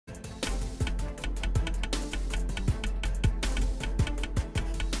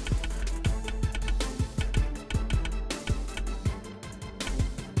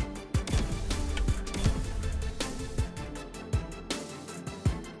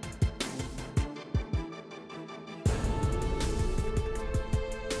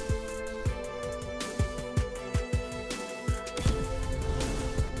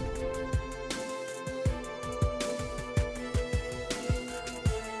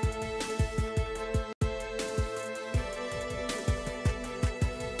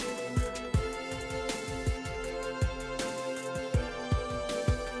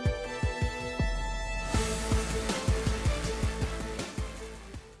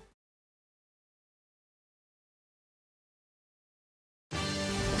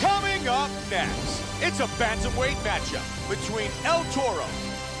next. It's a bantamweight matchup between ElTauro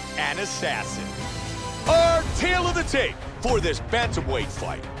and Assassin. Our tale of the tape for this bantamweight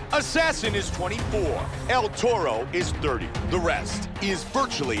fight. Assassin is 24, ElTauro is 30. The rest is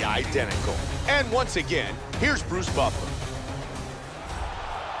virtually identical. And once again, here's Bruce Buffer.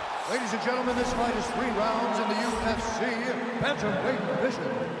 Ladies and gentlemen, this fight is 3 rounds in the UFC bantamweight division.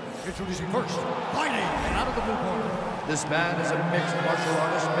 Introducing first, fighting out of the blue corner. This man is a mixed martial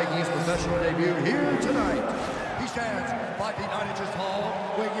artist making his professional debut here tonight. He stands 5 feet 9 inches tall,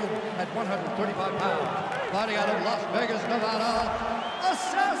 weighing in at 135 pounds. Fighting out of Las Vegas, Nevada,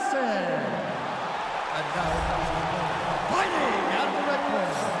 Assassin. And now fighting out of the red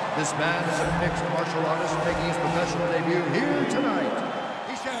corner. This man is a mixed martial artist making his professional debut here tonight.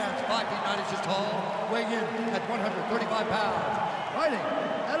 He stands 5 feet 9 inches tall, weighing in at 135 pounds. Fighting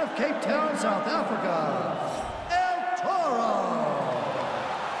out of Cape Town, South Africa, ElTauro.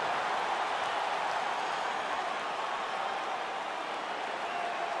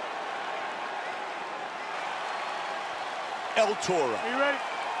 ElTauro. Are you ready?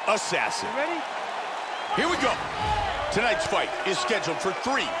 Assassin. You ready? Here we go. Tonight's fight is scheduled for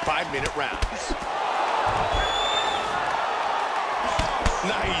 3 5-minute rounds.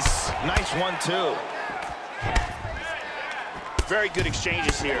 Nice. Nice 1-2. Very good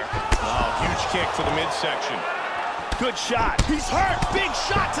exchanges here. Oh, huge kick to the midsection. Good shot. He's hurt. Big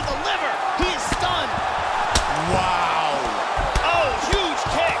shot to the liver. He is stunned. Wow. Oh, huge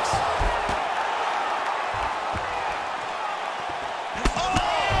kicks.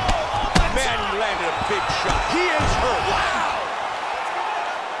 Man, he landed a big shot. He is hurt. Wow.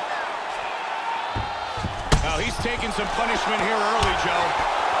 Now he's taking some punishment here early, Joe.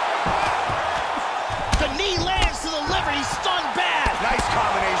 The knee lands to the liver. He's stunned bad. Nice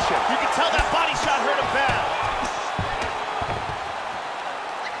combination. You can tell that body shot hurt him bad.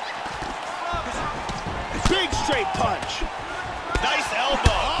 Big straight punch. Nice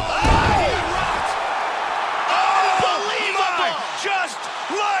elbow. He rocked. Unbelievable. Just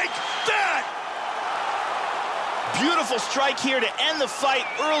like that. Beautiful strike here to end the fight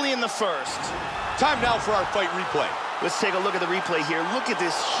early in the first. Time now for our fight replay. Let's take a look at the replay here. Look at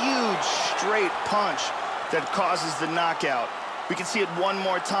this huge straight punch that causes the knockout. We can see it one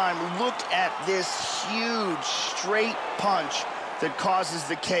more time. Look at this huge straight punch that causes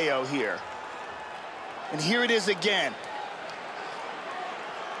the KO here. And here it is again.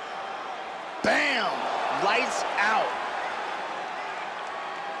 Bam! Lights out.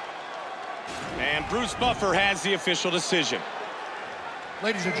 And Bruce Buffer has the official decision.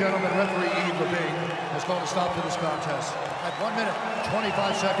 Ladies and gentlemen, referee Eve Levine has called a stop to this contest at 1 minute,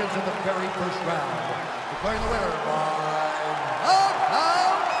 25 seconds in the very first round. Declaring the winner by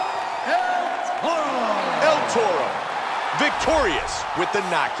knockout, ElTauro. ElTauro, victorious with the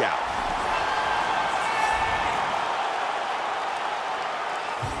knockout.